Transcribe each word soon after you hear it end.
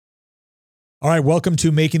All right, welcome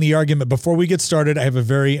to Making the Argument. Before we get started, I have a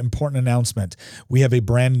very important announcement. We have a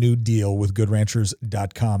brand new deal with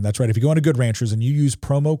GoodRanchers.com. That's right. If you go on to Good Ranchers and you use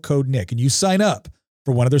promo code Nick and you sign up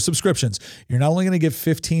for one of their subscriptions, you're not only going to get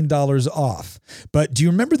 $15 off, but do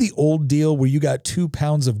you remember the old deal where you got 2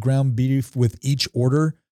 pounds of ground beef with each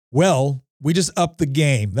order? Well, we just upped the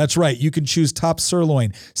game. That's right. You can choose top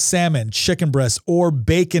sirloin, salmon, chicken breast, or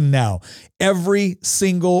bacon now. Every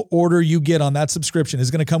single order you get on that subscription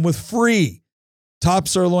is going to come with free top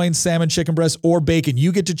sirloin, salmon, chicken breast, or bacon.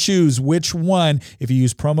 You get to choose which one if you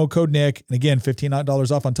use promo code Nick. And again,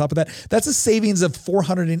 $15 off on top of that. That's a savings of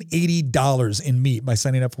 $480 in meat by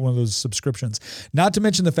signing up for one of those subscriptions. Not to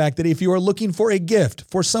mention the fact that if you are looking for a gift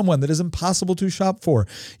for someone that is impossible to shop for,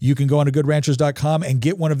 you can go on to GoodRanchers.com and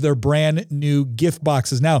get one of their brand new gift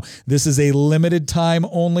boxes. Now, this is a limited time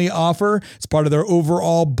only offer. It's part of their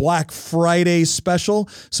overall Black Friday special.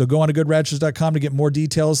 So go on to GoodRanchers.com to get more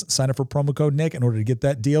details. Sign up for promo code Nick in order to get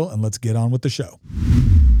that deal, and let's get on with the show.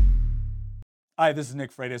 Hi, this is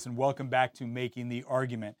Nick Freitas, and welcome back to Making the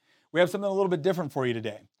Argument. We have something a little bit different for you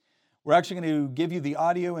today. We're actually going to give you the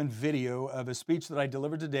audio and video of a speech that I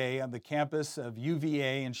delivered today on the campus of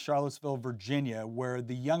UVA in Charlottesville, Virginia, where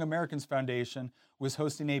the Young Americans Foundation was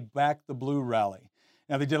hosting a Back the Blue rally.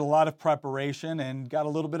 Now, they did a lot of preparation and got a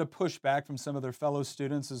little bit of pushback from some of their fellow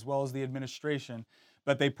students as well as the administration,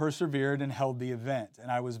 but they persevered and held the event,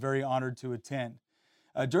 and I was very honored to attend.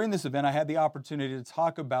 During this event, I had the opportunity to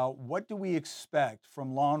talk about what do we expect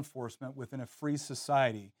from law enforcement within a free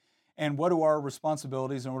society, and what are our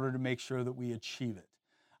responsibilities in order to make sure that we achieve it.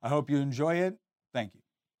 I hope you enjoy it. Thank you.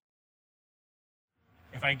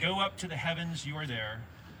 If I go up to the heavens, you are there.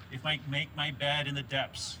 If I make my bed in the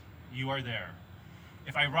depths, you are there.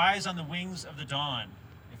 If I rise on the wings of the dawn,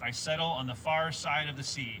 if I settle on the far side of the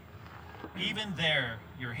sea, even there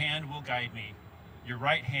your hand will guide me, your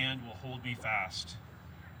right hand will hold me fast.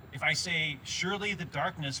 If I say, surely the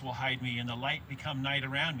darkness will hide me and the light become night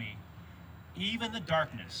around me, even the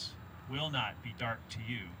darkness will not be dark to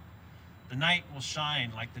you. The night will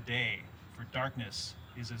shine like the day, for darkness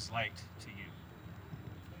is as light to you.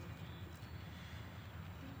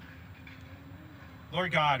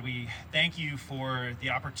 Lord God, we thank you for the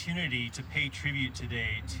opportunity to pay tribute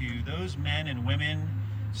today to those men and women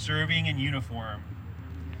serving in uniform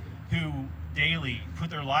who daily put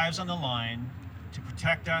their lives on the line to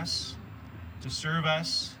protect us, to serve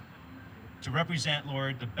us, to represent,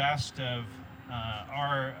 Lord, the best of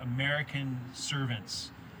our American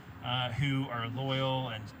servants who are loyal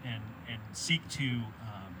and seek to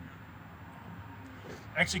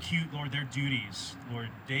execute, Lord, their duties, Lord,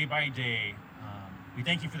 day by day. We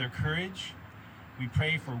thank you for their courage. We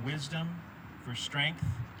pray for wisdom, for strength.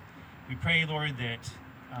 We pray, Lord, that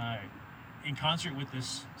in concert with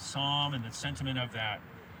this psalm and the sentiment of that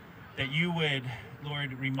you would,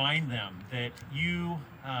 Lord, remind them that you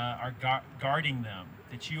are guarding them,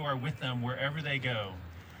 that you are with them wherever they go.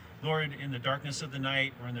 Lord, in the darkness of the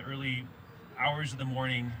night or in the early hours of the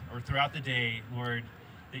morning or throughout the day, Lord,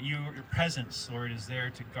 that your presence, Lord, is there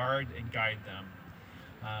to guard and guide them.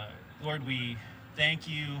 Lord, we thank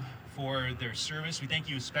you for their service. We thank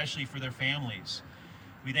you especially for their families.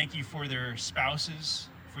 We thank you for their spouses,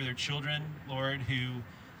 for their children, Lord, who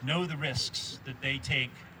know the risks that they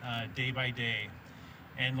take day by day.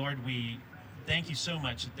 And Lord, we thank you so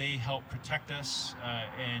much that they help protect us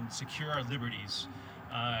and secure our liberties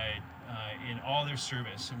in all their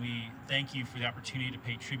service. And we thank you for the opportunity to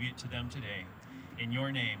pay tribute to them today. In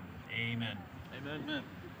your name, amen. Amen. Amen.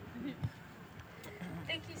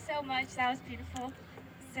 Thank you so much. That was beautiful.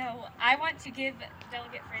 So I want to give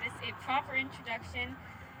Delegate Freitas a proper introduction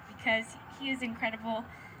because he is incredible.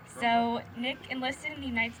 So Nick enlisted in the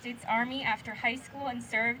United States Army after high school and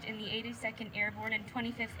served in the 82nd Airborne and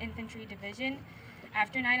 25th Infantry Division.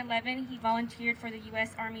 After 9/11, he volunteered for the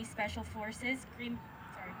U.S. Army Special Forces,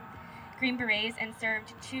 Green Berets, and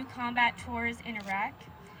served 2 combat tours in Iraq.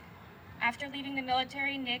 After leaving the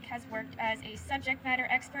military, Nick has worked as a subject matter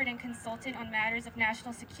expert and consultant on matters of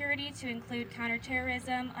national security to include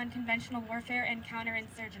counterterrorism, unconventional warfare, and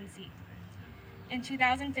counterinsurgency. In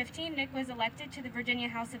 2015, Nick was elected to the Virginia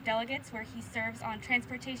House of Delegates, where he serves on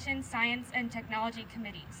transportation, science, and technology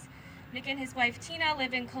committees. Nick and his wife Tina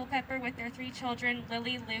live in Culpeper with their 3 children,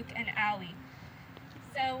 Lily, Luke, and Allie.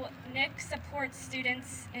 So Nick supports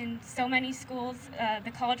students in so many schools,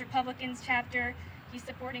 the College Republicans chapter. He's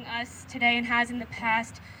supporting us today and has in the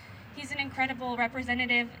past. He's an incredible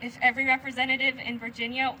representative. If every representative in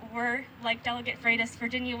Virginia were like Delegate Freitas,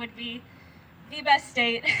 Virginia would be the best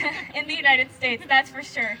state in the United States, that's for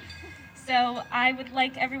sure. So I would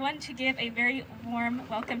like everyone to give a very warm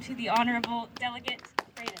welcome to the Honorable Delegate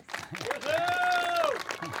Freitas.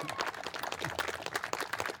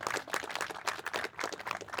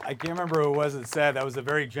 I can't remember who it was that said that was a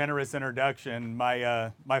very generous introduction.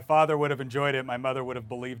 My father would have enjoyed it. My mother would have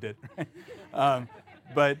believed it.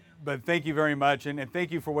 But thank you very much, and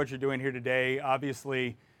thank you for what you're doing here today.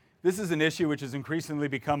 Obviously, this is an issue which has increasingly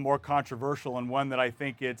become more controversial, and one that I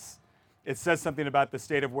think it says something about the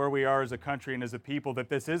state of where we are as a country and as a people, that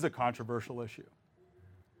this is a controversial issue.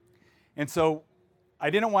 And so I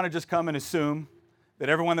didn't want to just come and assume that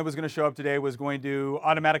everyone that was going to show up today was going to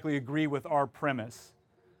automatically agree with our premise,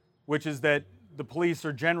 which is that the police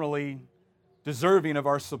are generally deserving of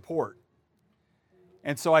our support.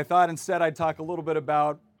 And so I thought instead I'd talk a little bit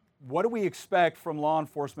about what do we expect from law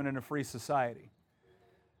enforcement in a free society.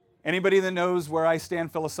 Anybody that knows where I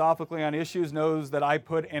stand philosophically on issues knows that I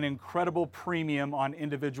put an incredible premium on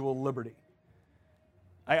individual liberty.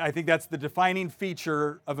 I think that's the defining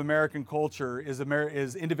feature of American culture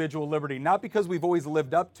is individual liberty, not because we've always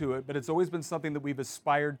lived up to it, but it's always been something that we've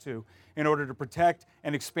aspired to in order to protect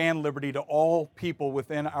and expand liberty to all people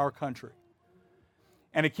within our country.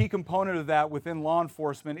 And a key component of that within law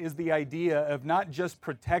enforcement is the idea of not just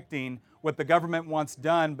protecting what the government wants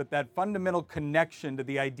done, but that fundamental connection to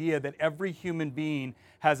the idea that every human being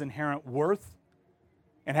has inherent worth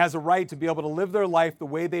and has a right to be able to live their life the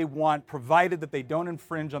way they want, provided that they don't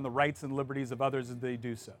infringe on the rights and liberties of others as they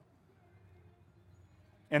do so.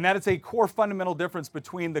 And that is a core fundamental difference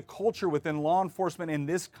between the culture within law enforcement in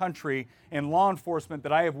this country and law enforcement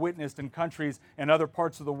that I have witnessed in countries and other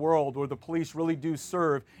parts of the world where the police really do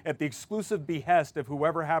serve at the exclusive behest of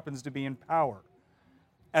whoever happens to be in power,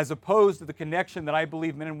 as opposed to the connection that I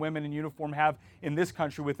believe men and women in uniform have in this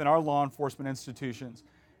country within our law enforcement institutions.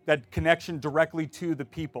 That connection directly to the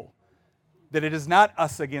people, that it is not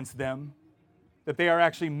us against them, that they are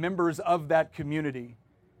actually members of that community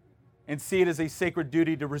and see it as a sacred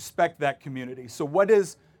duty to respect that community. So what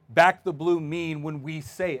does back the blue mean when we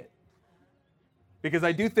say it? Because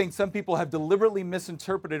I do think some people have deliberately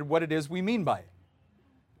misinterpreted what it is we mean by it.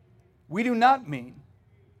 We do not mean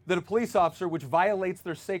that a police officer which violates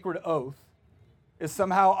their sacred oath is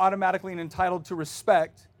somehow automatically entitled to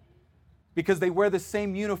respect because they wear the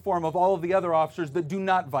same uniform of all of the other officers that do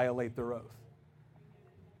not violate their oath.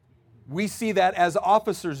 We see that as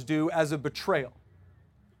officers do as a betrayal.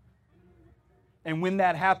 And when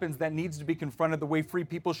that happens, that needs to be confronted the way free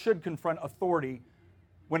people should confront authority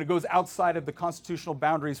when it goes outside of the constitutional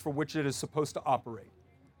boundaries for which it is supposed to operate.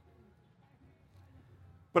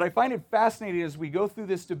 But I find it fascinating as we go through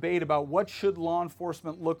this debate about what should law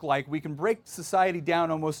enforcement look like. We can break society down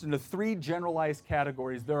almost into three generalized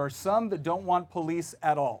categories. There are some that don't want police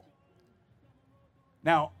at all.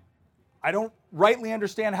 Now, I don't rightly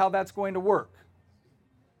understand how that's going to work.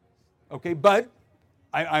 Okay, but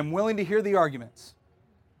I'm willing to hear the arguments.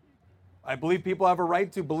 I believe people have a right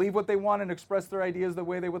to believe what they want and express their ideas the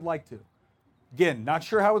way they would like to. Again, not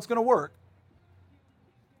sure how it's going to work.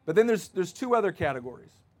 But then there's two other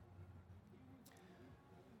categories.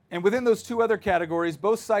 And within those two other categories,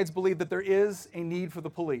 both sides believe that there is a need for the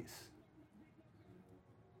police.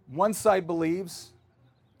 One side believes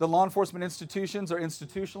that law enforcement institutions are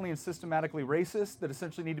institutionally and systematically racist, that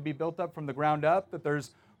essentially need to be built up from the ground up, that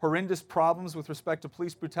there's horrendous problems with respect to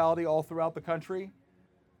police brutality all throughout the country.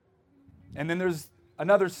 And then there's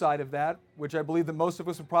another side of that, which I believe that most of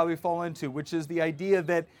us would probably fall into, which is the idea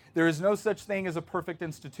that there is no such thing as a perfect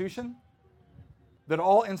institution, that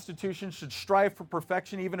all institutions should strive for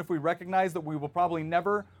perfection, even if we recognize that we will probably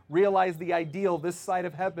never realize the ideal this side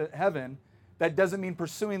of heaven. That doesn't mean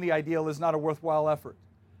pursuing the ideal is not a worthwhile effort.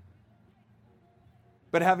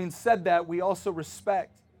 But having said that, we also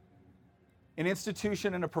respect an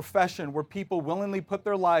institution and a profession where people willingly put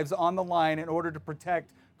their lives on the line in order to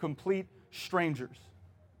protect complete strangers.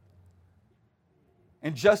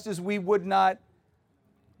 And just as we would not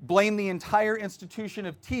blame the entire institution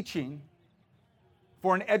of teaching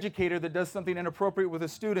for an educator that does something inappropriate with a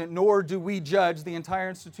student, nor do we judge the entire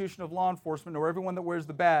institution of law enforcement or everyone that wears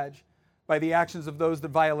the badge by the actions of those that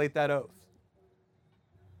violate that oath.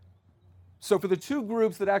 So for the two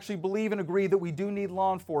groups that actually believe and agree that we do need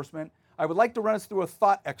law enforcement, I would like to run us through a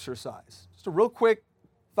thought exercise. Just a real quick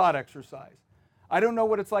thought exercise. I don't know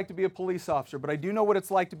what it's like to be a police officer, but I do know what it's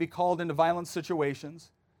like to be called into violent situations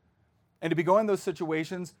and to be going in those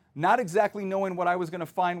situations not exactly knowing what I was going to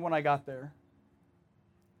find when I got there.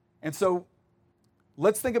 And so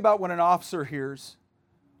let's think about what an officer hears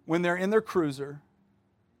when they're in their cruiser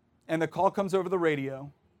and the call comes over the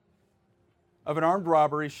radio of an armed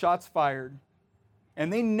robbery, shots fired,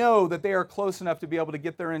 and they know that they are close enough to be able to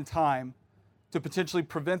get there in time to potentially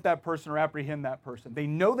prevent that person or apprehend that person. They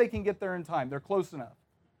know they can get there in time. They're close enough.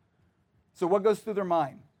 So what goes through their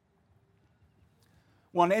mind?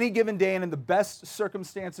 Well, on any given day and in the best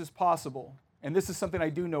circumstances possible, and this is something I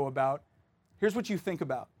do know about, here's what you think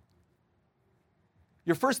about.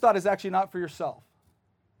 Your first thought is actually not for yourself.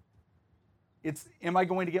 It's, am I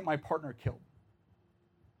going to get my partner killed?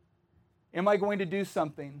 Am I going to do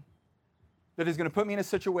something that is going to put me in a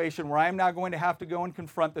situation where I am now going to have to go and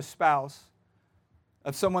confront the spouse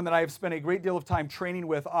of someone that I have spent a great deal of time training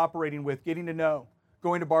with, operating with, getting to know,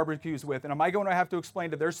 going to barbecues with, and am I going to have to explain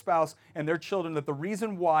to their spouse and their children that the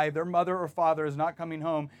reason why their mother or father is not coming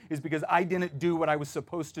home is because I didn't do what I was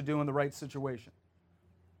supposed to do in the right situation?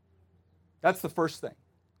 That's the first thing.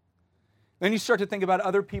 Then you start to think about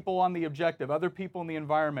other people on the objective, other people in the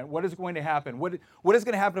environment. What is going to happen? What is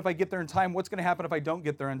going to happen if I get there in time? What's going to happen if I don't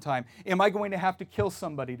get there in time? Am I going to have to kill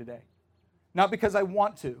somebody today? Not because I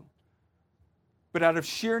want to, but out of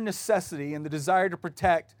sheer necessity and the desire to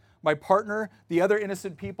protect my partner, the other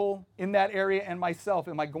innocent people in that area, and myself.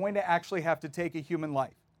 Am I going to actually have to take a human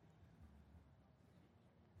life?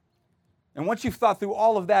 And once you've thought through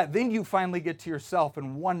all of that, then you finally get to yourself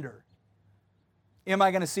and wonder, am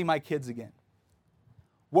I going to see my kids again?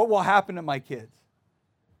 What will happen to my kids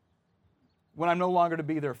when I'm no longer to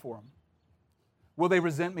be there for them? Will they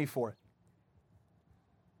resent me for it?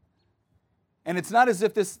 And it's not as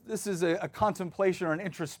if this is a contemplation or an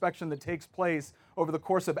introspection that takes place over the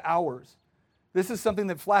course of hours. This is something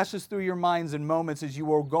that flashes through your minds in moments as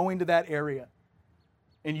you are going to that area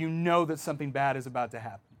and you know that something bad is about to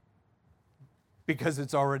happen because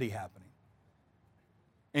it's already happening.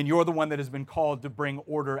 And you're the one that has been called to bring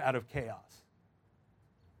order out of chaos.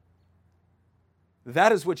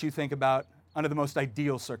 That is what you think about under the most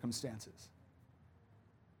ideal circumstances.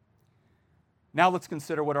 Now let's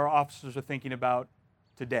consider what our officers are thinking about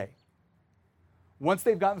today. Once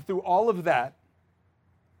they've gotten through all of that,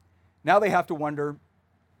 now they have to wonder,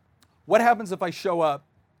 what happens if I show up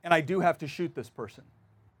and I do have to shoot this person?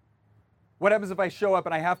 What happens if I show up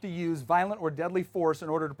and I have to use violent or deadly force in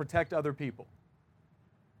order to protect other people?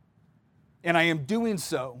 And I am doing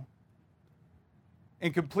so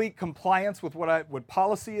in complete compliance with what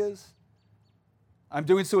policy is. I'm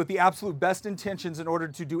doing so with the absolute best intentions in order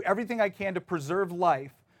to do everything I can to preserve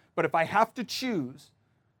life. But if I have to choose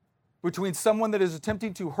between someone that is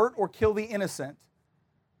attempting to hurt or kill the innocent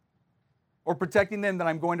or protecting them, then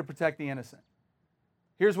I'm going to protect the innocent.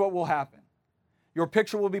 Here's what will happen. Your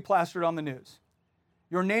picture will be plastered on the news.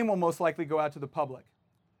 Your name will most likely go out to the public.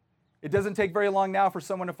 It doesn't take very long now for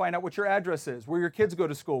someone to find out what your address is, where your kids go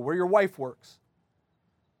to school, where your wife works.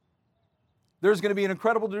 There's going to be an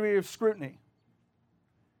incredible degree of scrutiny.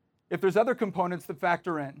 If there's other components that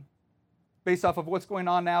factor in, based off of what's going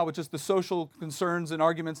on now with just the social concerns and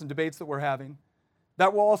arguments and debates that we're having,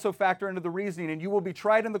 that will also factor into the reasoning, and you will be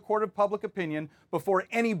tried in the court of public opinion before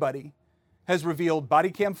anybody has revealed body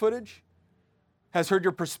cam footage, has heard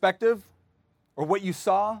your perspective, or what you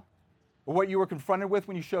saw, or what you were confronted with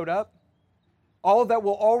when you showed up. All of that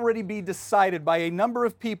will already be decided by a number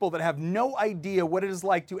of people that have no idea what it is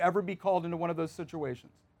like to ever be called into one of those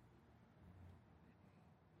situations.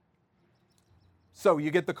 So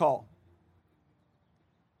you get the call.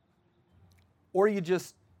 Or you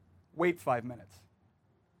just wait 5 minutes.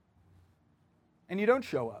 And you don't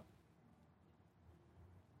show up.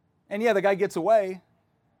 And yeah, the guy gets away,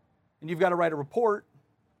 and you've got to write a report.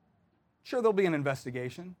 Sure, there'll be an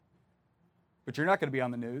investigation, but you're not going to be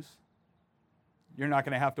on the news. You're not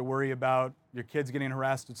going to have to worry about your kids getting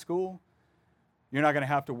harassed at school. You're not going to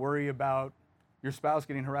have to worry about your spouse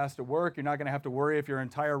getting harassed at work. You're not going to have to worry if your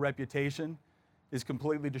entire reputation is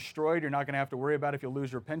completely destroyed. You're not going to have to worry about if you'll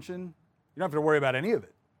lose your pension. You don't have to worry about any of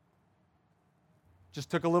it.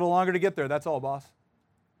 Just took a little longer to get there. That's all, boss.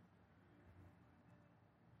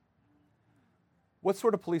 What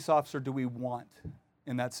sort of police officer do we want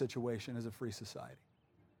in that situation as a free society?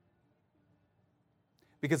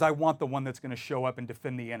 Because I want the one that's going to show up and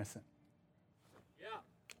defend the innocent.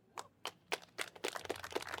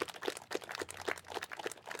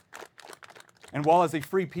 And while as a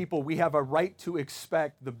free people, we have a right to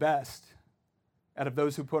expect the best out of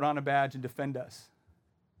those who put on a badge and defend us,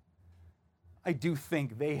 I do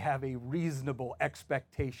think they have a reasonable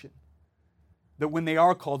expectation that when they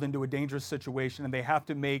are called into a dangerous situation and they have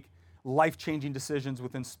to make life-changing decisions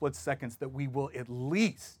within split seconds, that we will at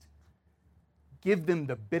least give them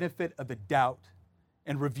the benefit of the doubt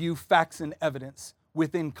and review facts and evidence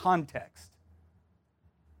within context.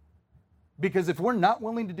 Because if we're not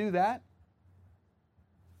willing to do that,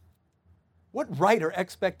 what right or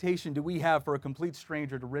expectation do we have for a complete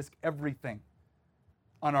stranger to risk everything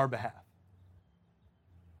on our behalf?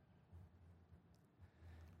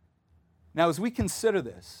 Now, as we consider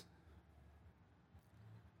this,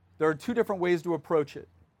 there are two different ways to approach it.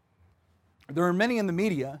 There are many in the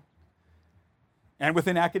media and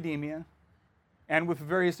within academia and with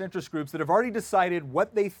various interest groups that have already decided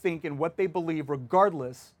what they think and what they believe,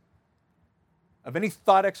 regardless of any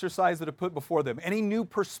thought exercise that are put before them, any new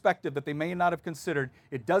perspective that they may not have considered.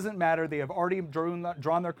 It doesn't matter. They have already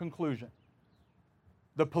drawn their conclusion.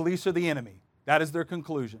 The police are the enemy. That is their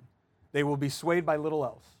conclusion. They will be swayed by little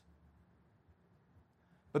else.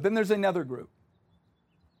 But then there's another group.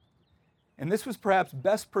 And this was perhaps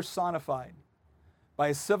best personified by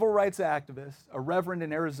a civil rights activist, a reverend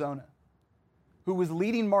in Arizona, who was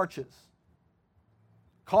leading marches,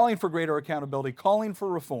 calling for greater accountability, calling for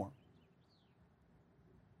reform,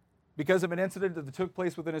 because of an incident that took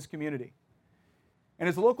place within his community. And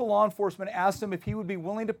his local law enforcement asked him if he would be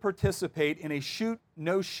willing to participate in a shoot,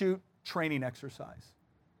 no shoot training exercise.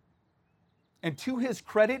 And to his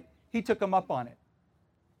credit, he took him up on it.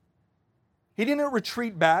 He didn't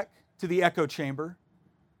retreat back to the echo chamber.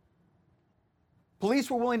 Police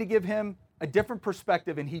were willing to give him a different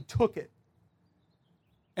perspective, and he took it.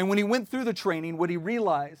 And when he went through the training, what he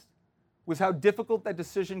realized was how difficult that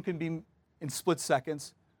decision can be in split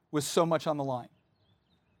seconds with so much on the line.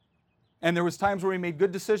 And there was times where he made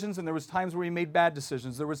good decisions, and there was times where he made bad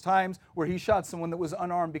decisions. There was times where he shot someone that was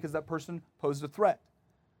unarmed because that person posed a threat.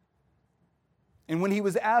 And when he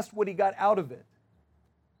was asked what he got out of it,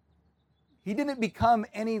 he didn't become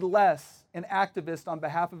any less an activist on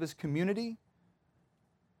behalf of his community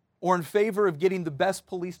or in favor of getting the best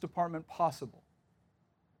police department possible.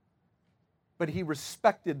 But he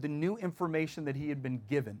respected the new information that he had been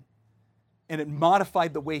given, and it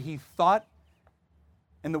modified the way he thought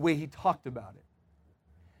and the way he talked about it.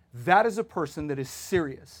 That is a person that is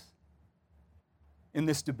serious in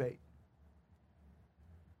this debate.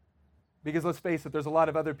 Because let's face it, there's a lot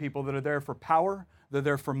of other people that are there for power, they're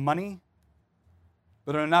there for money,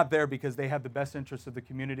 but are not there because they have the best interests of the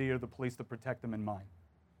community or the police to protect them in mind.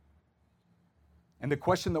 And the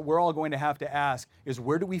question that we're all going to have to ask is,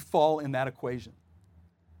 where do we fall in that equation?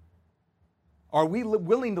 Are we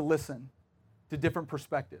willing to listen to different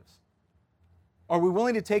perspectives? Are we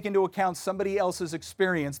willing to take into account somebody else's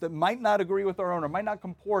experience that might not agree with our own or might not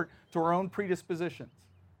comport to our own predispositions?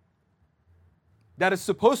 That is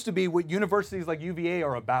supposed to be what universities like UVA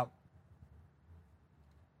are about.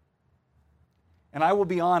 And I will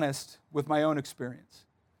be honest with my own experience,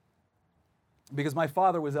 because my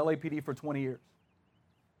father was LAPD for 20 years.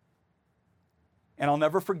 And I'll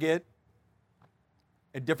never forget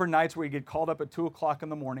at different nights where he'd get called up at 2 o'clock in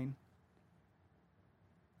the morning,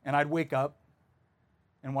 and I'd wake up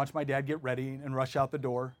and watch my dad get ready and rush out the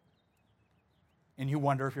door, and you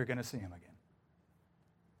wonder if you're going to see him again.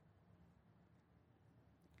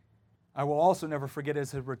 I will also never forget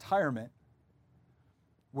his retirement,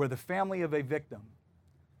 where the family of a victim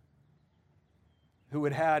who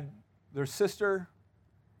had had their sister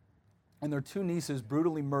and their 2 nieces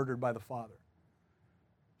brutally murdered by the father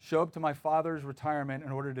show up to my father's retirement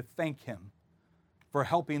in order to thank him for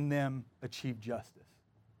helping them achieve justice.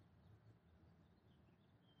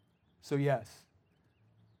 So yes,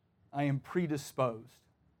 I am predisposed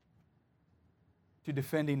to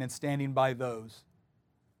defending and standing by those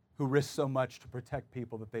who risk so much to protect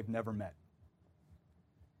people that they've never met.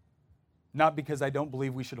 Not because I don't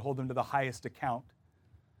believe we should hold them to the highest account,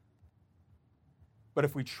 but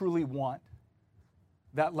if we truly want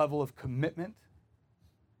that level of commitment,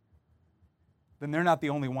 then they're not the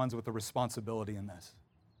only ones with the responsibility in this.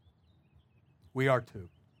 We are too.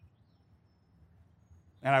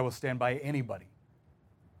 And I will stand by anybody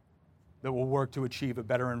that will work to achieve a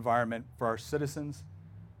better environment for our citizens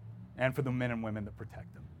and for the men and women that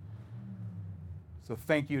protect them. So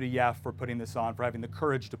thank you to YAF for putting this on, for having the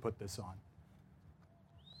courage to put this on.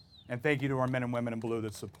 And thank you to our men and women in blue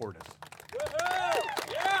that support us.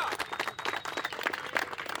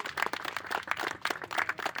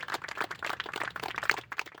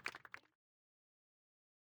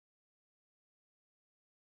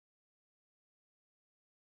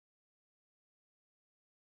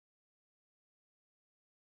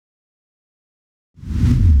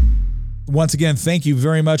 Once again, thank you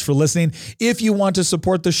very much for listening. If you want to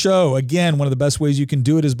support the show, again, one of the best ways you can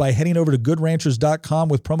do it is by heading over to goodranchers.com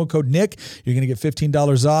with promo code Nick. You're going to get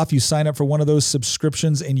 $15 off. You sign up for one of those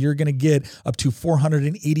subscriptions, and you're going to get up to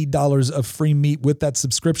 $480 of free meat with that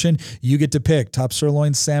subscription. You get to pick top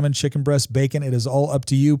sirloin, salmon, chicken breast, bacon. It is all up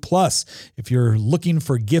to you. Plus, if you're looking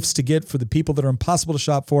for gifts to get for the people that are impossible to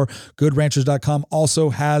shop for, goodranchers.com also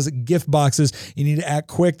has gift boxes. You need to act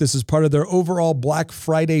quick. This is part of their overall Black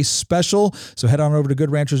Friday special. So head on over to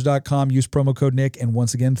goodranchers.com, use promo code Nick, and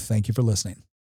once again, thank you for listening.